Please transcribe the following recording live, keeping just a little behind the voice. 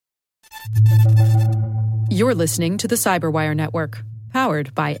You're listening to the Cyberwire Network,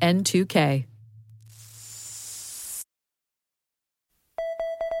 powered by N2K.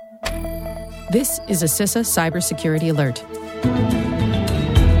 This is a CISA cybersecurity alert.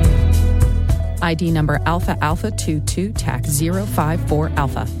 ID number Alpha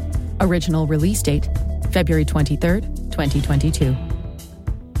AA22-054A. Original release date, February 23rd, 2022.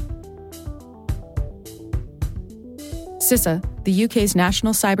 CISA, the UK's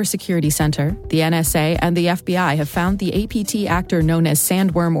National Cybersecurity Centre, the NSA, and the FBI have found the APT actor known as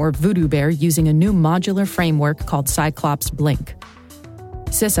Sandworm or Voodoo Bear using a new modular framework called Cyclops Blink.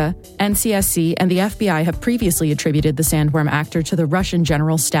 CISA, NCSC, and the FBI have previously attributed the Sandworm actor to the Russian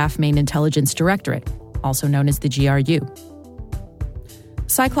General Staff Main Intelligence Directorate, also known as the GRU.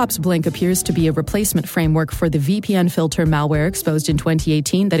 Cyclops Blink appears to be a replacement framework for the VPNFilter malware exposed in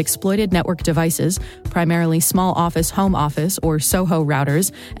 2018 that exploited network devices, primarily small office, home office, or SOHO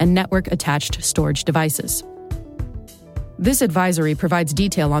routers, and network-attached storage devices. This advisory provides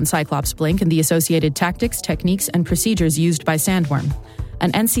detail on Cyclops Blink and the associated tactics, techniques, and procedures used by Sandworm.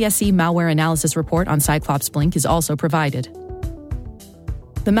 An NCSC malware analysis report on Cyclops Blink is also provided.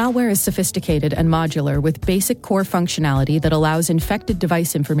 The malware is sophisticated and modular with basic core functionality that allows infected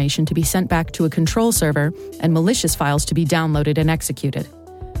device information to be sent back to a control server and malicious files to be downloaded and executed.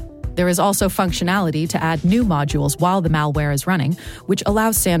 There is also functionality to add new modules while the malware is running, which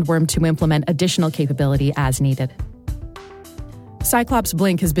allows Sandworm to implement additional capability as needed. Cyclops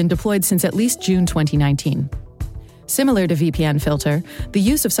Blink has been deployed since at least June 2019. Similar to VPNFilter, the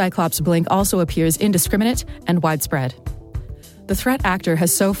use of Cyclops Blink also appears indiscriminate and widespread. The threat actor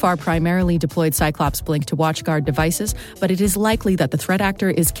has so far primarily deployed Cyclops Blink to WatchGuard devices, but it is likely that the threat actor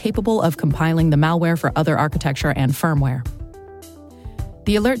is capable of compiling the malware for other architecture and firmware.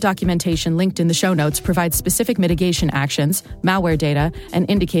 The alert documentation linked in the show notes provides specific mitigation actions, malware data, and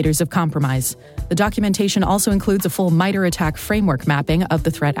indicators of compromise. The documentation also includes a full MITRE attack framework mapping of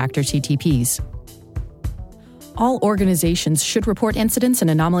the threat actor TTPs. All organizations should report incidents and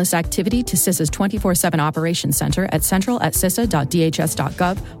anomalous activity to CISA's 24/7 Operations Center at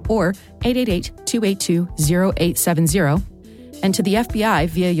central@cisa.dhs.gov or 888-282-0870, and to the FBI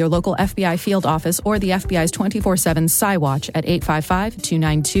via your local FBI field office or the FBI's 24/7 CyWatch at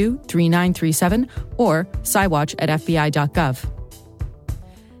 855-292-3937 or cywatch@fbi.gov.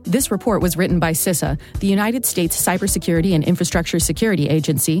 This report was written by CISA, the United States Cybersecurity and Infrastructure Security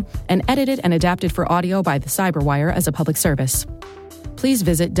Agency, and edited and adapted for audio by the Cyberwire as a public service. Please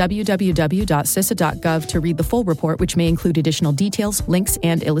visit www.cisa.gov to read the full report, which may include additional details, links,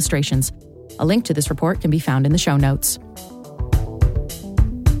 and illustrations. A link to this report can be found in the show notes.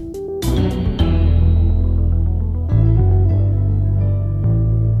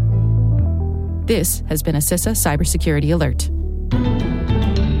 This has been a CISA Cybersecurity Alert.